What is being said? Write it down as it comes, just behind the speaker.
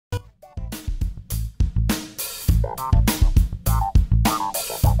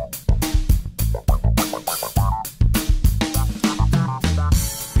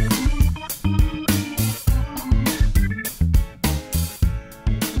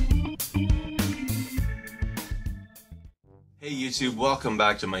Hey YouTube, welcome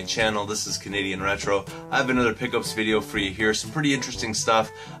back to my channel. This is Canadian Retro. I have another pickups video for you here. Some pretty interesting stuff.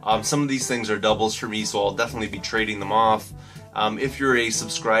 Some of these things are doubles for me, so I'll definitely be trading them off. If you're a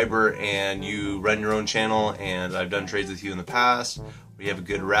subscriber and you run your own channel and I've done trades with you in the past, where you have a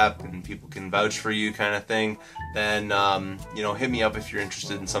good rep and people can vouch for you kind of thing, then hit me up if you're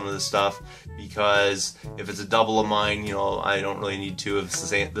interested in some of this stuff, because if it's a double of mine, I don't really need two of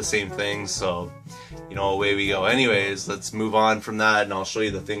the same thing, so away we go. Anyways, let's move on from that and I'll show you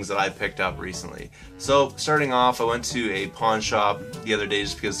the things that I picked up recently. So starting off, I went to a pawn shop the other day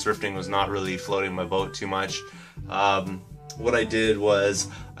just because thrifting was not really floating my boat too much. What I did was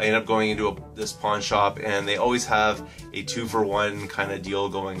I ended up going into this pawn shop, and they always have a 2-for-1 kind of deal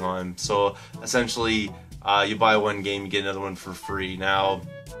going on. So essentially, you buy one game, you get another one for free. Now,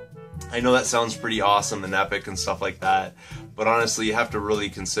 I know that sounds pretty awesome and epic and stuff like that, but honestly, you have to really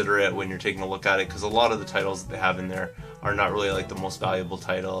consider it when you're taking a look at it, because a lot of the titles that they have in there are not really like the most valuable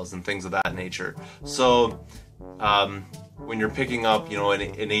titles and things of that nature. So when you're picking up, two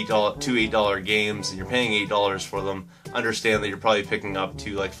 $8 games and you're paying $8 for them, understand that you're probably picking up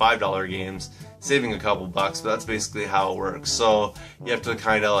two like $5 games, saving a couple bucks, but that's basically how it works. So you have to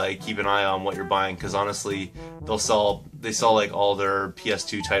kind of like keep an eye on what you're buying, because honestly, they sell like all their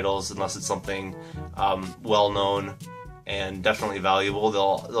PS2 titles unless it's something well known and definitely valuable.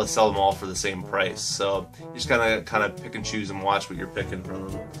 They'll sell them all for the same price. So you just kind of pick and choose and watch what you're picking from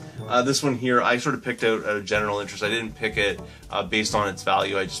them. This one here, I sort of picked out a general interest. I didn't pick it based on its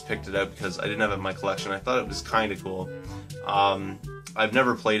value. I just picked it out because I didn't have it in my collection. I thought it was kind of cool. I've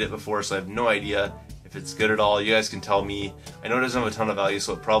never played it before, so I have no idea if it's good at all. You guys can tell me. I know it doesn't have a ton of value,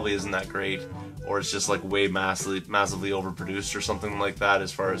 so it probably isn't that great, or it's just like way massively overproduced or something like that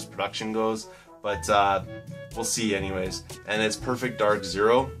as far as production goes. But we'll see anyways. And it's Perfect Dark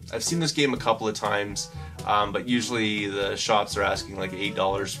Zero. I've seen this game a couple of times, but usually the shops are asking like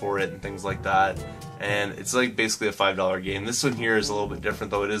 $8 for it and things like that. And it's like basically a $5 game. This one here is a little bit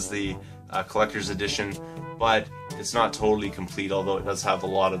different though. It is the collector's edition, but it's not totally complete, although it does have a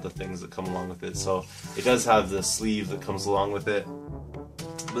lot of the things that come along with it. So it does have the sleeve that comes along with it.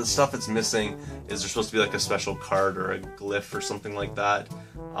 But the stuff it's missing is there's supposed to be like a special card or a glyph or something like that.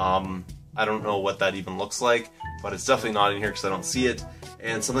 I don't know what that even looks like, but it's definitely not in here because I don't see it.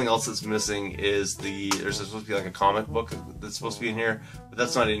 And something else that's missing is there's supposed to be like a comic book that's supposed to be in here, but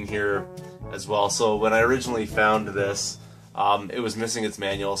that's not in here as well. So when I originally found this, it was missing its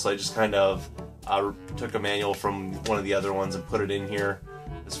manual, so I just kind of took a manual from one of the other ones and put it in here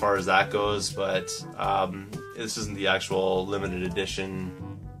as far as that goes. But this isn't the actual limited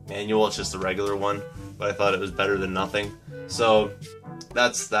edition manual, it's just the regular one, but I thought it was better than nothing. So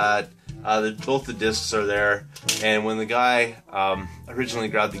that's that. Both the discs are there, and when the guy originally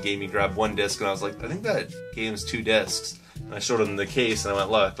grabbed the game, he grabbed one disc, and I was like, I think that game's 2 discs. And I showed him the case, and I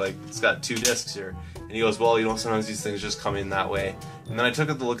went, look, like it's got 2 discs here. And he goes, well, sometimes these things just come in that way. And then I took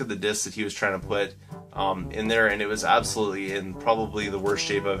a look at the disc that he was trying to put in there, and it was absolutely in probably the worst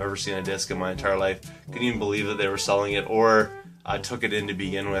shape I've ever seen a disc in my entire life. Couldn't even believe that they were selling it, or took it in to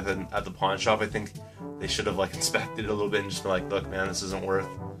begin with. And at the pawn shop, I think they should have like inspected it a little bit and just been like, look, man, this isn't worth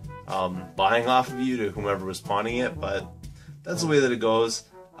buying off of you, to whomever was pawning it. But that's the way that it goes.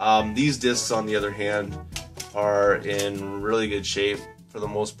 These discs, on the other hand, are in really good shape for the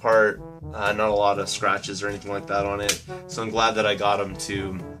most part. Not a lot of scratches or anything like that on it. So I'm glad that I got him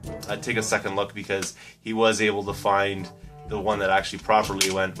to take a second look, because he was able to find the one that actually properly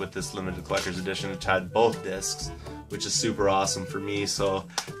went with this limited collector's edition, which had both discs, which is super awesome for me. So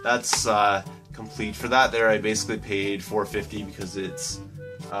that's complete. For that there, I basically paid $4.50 because it's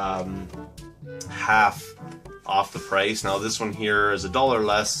half off the price. Now this one here is $1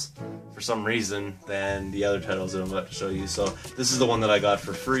 less for some reason than the other titles that I'm about to show you. So this is the one that I got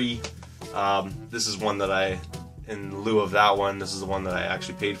for free. This is one that in lieu of that one, this is the one that I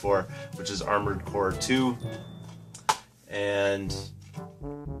actually paid for, which is Armored Core 2. And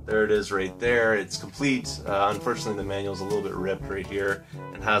there it is right there. It's complete. Unfortunately, the manual's a little bit ripped right here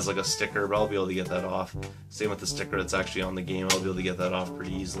and has like a sticker, but I'll be able to get that off. Same with the sticker that's actually on the game. I'll be able to get that off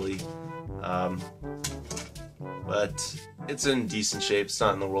pretty easily. But it's in decent shape. It's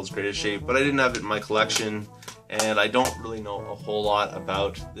not in the world's greatest shape, but I didn't have it in my collection, and I don't really know a whole lot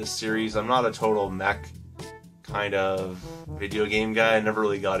about this series. I'm not a total mech kind of video game guy. I never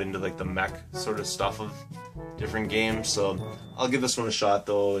really got into like the mech sort of stuff of different games, so I'll give this one a shot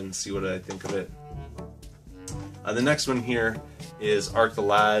though and see what I think of it. The next one here is Arc the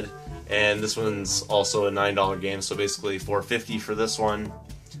Lad, and this one's also a $9 game, so basically $4.50 for this one.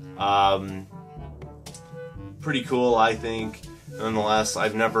 Pretty cool, I think. Nonetheless,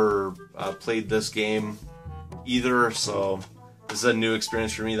 I've never played this game either, so this is a new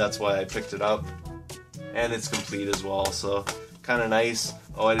experience for me. That's why I picked it up, and it's complete as well, so kind of nice.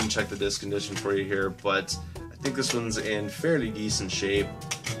 Oh, I didn't check the disc condition for you here, but I think this one's in fairly decent shape.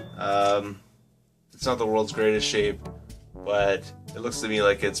 It's not the world's greatest shape, but it looks to me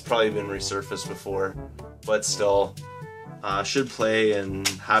like it's probably been resurfaced before, but still should play, and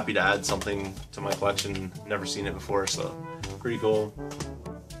happy to add something to my collection. Never seen it before, so pretty cool.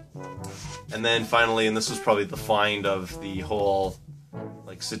 And then finally, and this was probably the find of the whole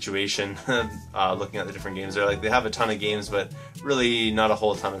like situation, looking at the different games there, like they have a ton of games, but really not a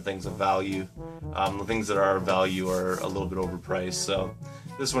whole ton of things of value. The things that are of value are a little bit overpriced. So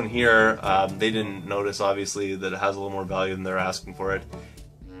this one here, they didn't notice obviously that it has a little more value than they're asking for it.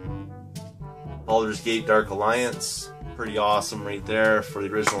 Baldur's Gate Dark Alliance, pretty awesome right there for the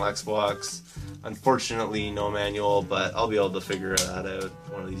original Xbox. Unfortunately no manual, but I'll be able to figure that out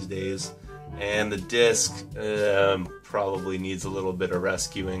one of these days. And the disc probably needs a little bit of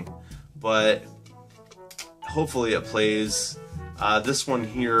rescuing, but hopefully it plays. This one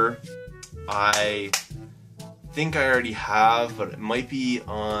here I think I already have, but it might be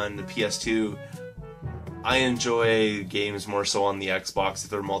on the PS2. I enjoy games more so on the Xbox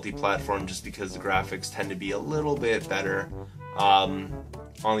if they're multi-platform, just because the graphics tend to be a little bit better on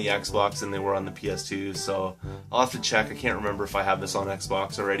the Xbox than they were on the PS2, so I'll have to check. I can't remember if I have this on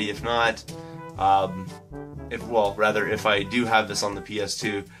Xbox already. If not, if I do have this on the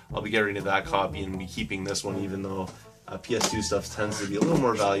PS2, I'll be getting rid of that copy and be keeping this one, even though PS2 stuff tends to be a little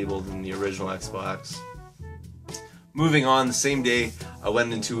more valuable than the original Xbox. Moving on, the same day I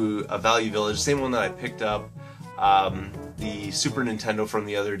went into a Value Village, same one that I picked up the Super Nintendo from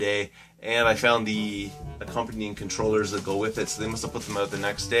the other day, and I found the accompanying controllers that go with it, so they must have put them out the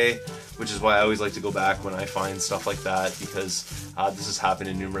next day, which is why I always like to go back when I find stuff like that, because this has happened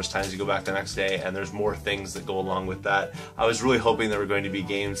in numerous times. You go back the next day and there's more things that go along with that. I was really hoping there were going to be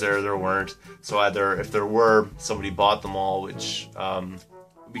games there weren't, so either if there were, somebody bought them all, which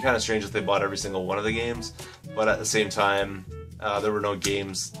would be kind of strange if they bought every single one of the games, but at the same time there were no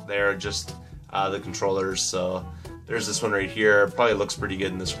games there, just the controllers. So there's this one right here. Probably looks pretty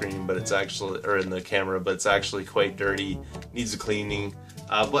good in the screen, but it's actually, or in the camera, but it's actually quite dirty. Needs a cleaning.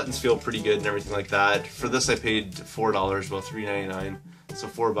 Buttons feel pretty good and everything like that. For this I paid $4, well $3.99, so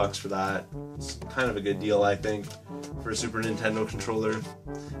 $4 for that. It's kind of a good deal, I think, for a Super Nintendo controller.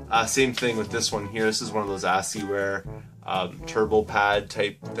 Same thing with this one here. This is one of those ASCIIWare turbo pad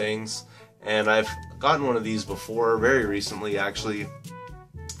type things, and I've gotten one of these before, very recently actually.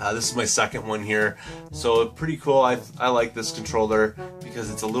 This is my second one here, so pretty cool. I like this controller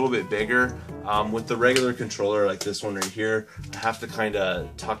because it's a little bit bigger. With the regular controller like this one right here, I have to kind of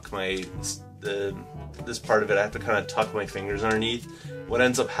tuck this part of it, I have to kind of tuck my fingers underneath. What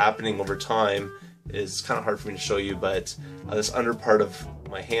ends up happening over time is kind of hard for me to show you, but this under part of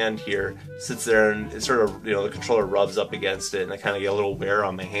my hand here sits there and it sort of, the controller rubs up against it, and I kind of get a little wear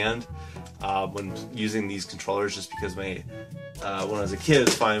on my hand when using these controllers, just because my when I was a kid,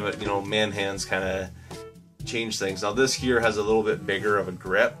 it's fine, but man hands kind of change things. Now this here has a little bit bigger of a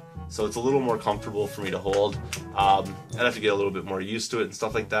grip, so it's a little more comfortable for me to hold. I'd have to get a little bit more used to it and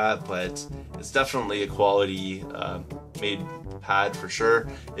stuff like that, but it's definitely a quality made pad for sure.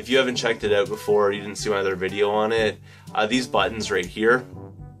 If you haven't checked it out before, or you didn't see my other video on it, these buttons right here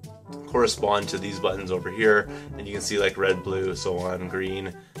correspond to these buttons over here, and you can see like red, blue, so on,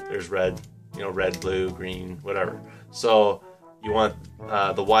 green. There's red, red, blue, green, whatever. So you want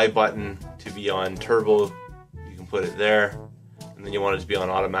the Y button to be on turbo, you can put it there, and then you want it to be on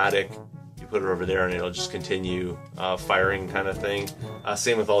automatic, you put it over there, and it'll just continue firing kind of thing.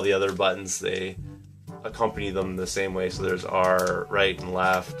 Same with all the other buttons, they accompany them the same way, so there's R, right and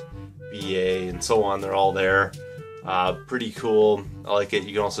left, BA, and so on, they're all there. Pretty cool, I like it.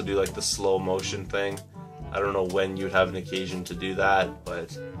 You can also do like the slow motion thing. I don't know when you would have an occasion to do that,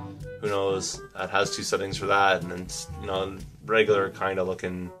 but who knows. It has two settings for that, and then regular kind of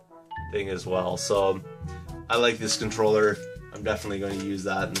looking thing as well. So I like this controller. I'm definitely going to use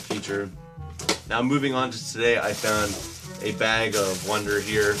that in the future. Now moving on to today, I found a bag of wonder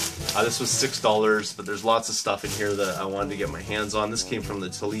here. This was $6, but there's lots of stuff in here that I wanted to get my hands on. This came from the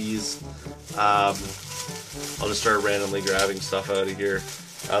Thalese. I'll just start randomly grabbing stuff out of here.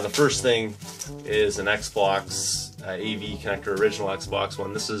 The first thing is an Xbox AV connector, original Xbox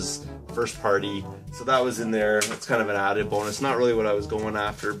one. This is first party, so that was in there. It's kind of an added bonus. Not really what I was going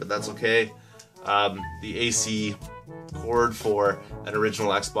after, but that's okay. The AC cord for an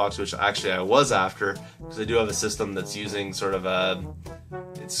original Xbox, which actually I was after, because I do have a system that's using sort of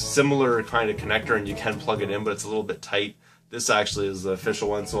it's similar kind of connector, and you can plug it in, but it's a little bit tight. This actually is the official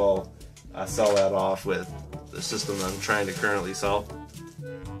one, so I'll sell that off with the system that I'm trying to currently sell.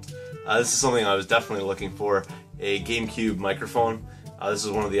 This is something I was definitely looking for, a GameCube microphone. This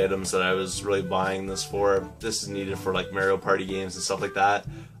is one of the items that I was really buying this for. This is needed for like Mario Party games and stuff like that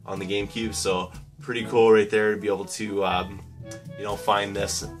on the GameCube, so pretty cool right there to be able to you know, find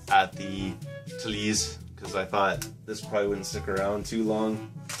this at the Thalys, because I thought this probably wouldn't stick around too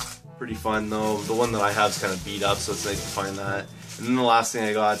long. Pretty fun though. The one that I have is kind of beat up, so it's nice to find that. And then the last thing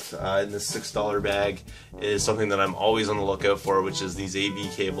I got in this $6 bag is something that I'm always on the lookout for, which is these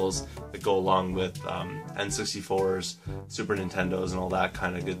AV cables that go along with N64s, Super Nintendos, and all that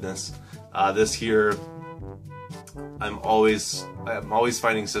kind of goodness. This here, I'm always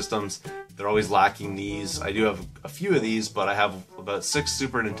finding systems. They're always lacking these. I do have a few of these, but I have about 6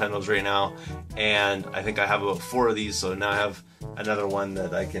 Super Nintendos right now, and I think I have about 4 of these, so now I have another one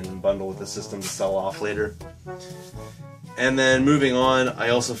that I can bundle with the system to sell off later. And then moving on, I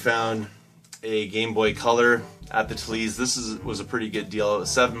also found a Game Boy Color at the Thalys. This was a pretty good deal. It was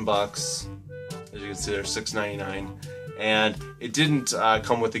 $7. As you can see, they're $6.99. And it didn't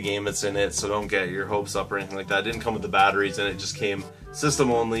come with the game that's in it, so don't get your hopes up or anything like that. It didn't come with the batteries in it, just came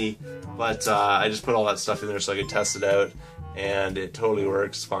system only. But I just put all that stuff in there so I could test it out, and it totally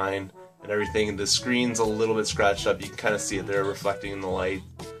works fine and everything. The screen's a little bit scratched up. You can kind of see it there reflecting in the light.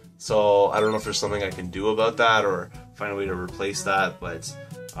 So I don't know if there's something I can do about that or find a way to replace that, but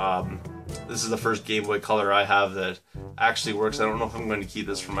this is the first Game Boy Color I have that actually works. I don't know if I'm going to keep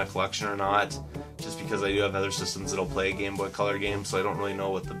this for my collection or not, just because I do have other systems that'll play Game Boy Color games, so I don't really know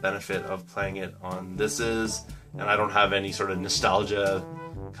what the benefit of playing it on this is, and I don't have any sort of nostalgia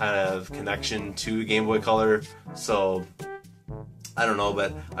kind of connection to Game Boy Color, so I don't know,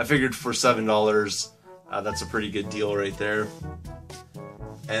 but I figured for $7, that's a pretty good deal right there.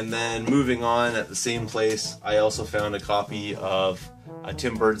 And then moving on, at the same place, I also found a copy of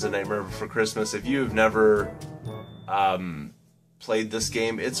Tim Burton's A Nightmare Before Christmas. If you've never played this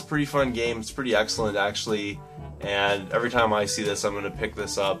game, it's a pretty fun game. It's pretty excellent, actually. And every time I see this, I'm going to pick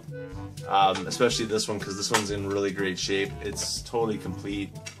this up. Especially this one, because this one's in really great shape. It's totally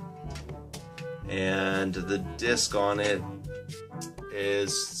complete. And the disc on it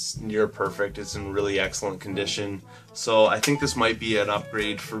is near perfect. It's in really excellent condition. So I think this might be an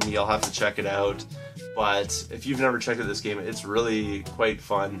upgrade for me. I'll have to check it out. But if you've never checked out this game, it's really quite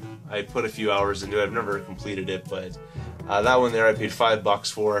fun. I put a few hours into it. I've never completed it, but that one there I paid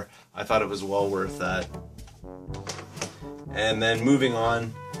 $5 for. I thought it was well worth that. And then moving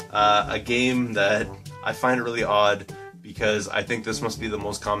on, a game that I find it really odd, because I think this must be the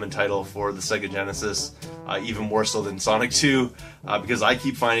most common title for the Sega Genesis, even more so than Sonic 2, because I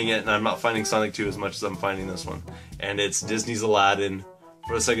keep finding it, and I'm not finding Sonic 2 as much as I'm finding this one. And it's Disney's Aladdin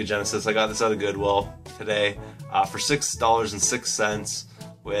for the Sega Genesis. I got this out of Goodwill today for $6.06,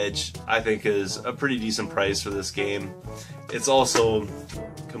 which I think is a pretty decent price for this game. It's also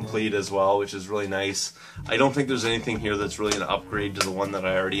complete as well, which is really nice. I don't think there's anything here that's really an upgrade to the one that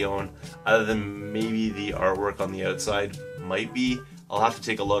I already own, other than maybe the artwork on the outside might be. I'll have to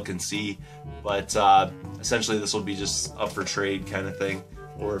take a look and see, but essentially this will be just up for trade kind of thing,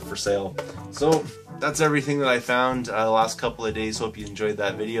 or for sale. So that's everything that I found the last couple of days. Hope you enjoyed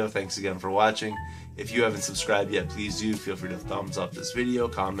that video. Thanks again for watching. If you haven't subscribed yet, please do. Feel free to thumbs up this video,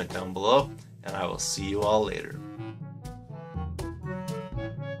 comment down below, and I will see you all later.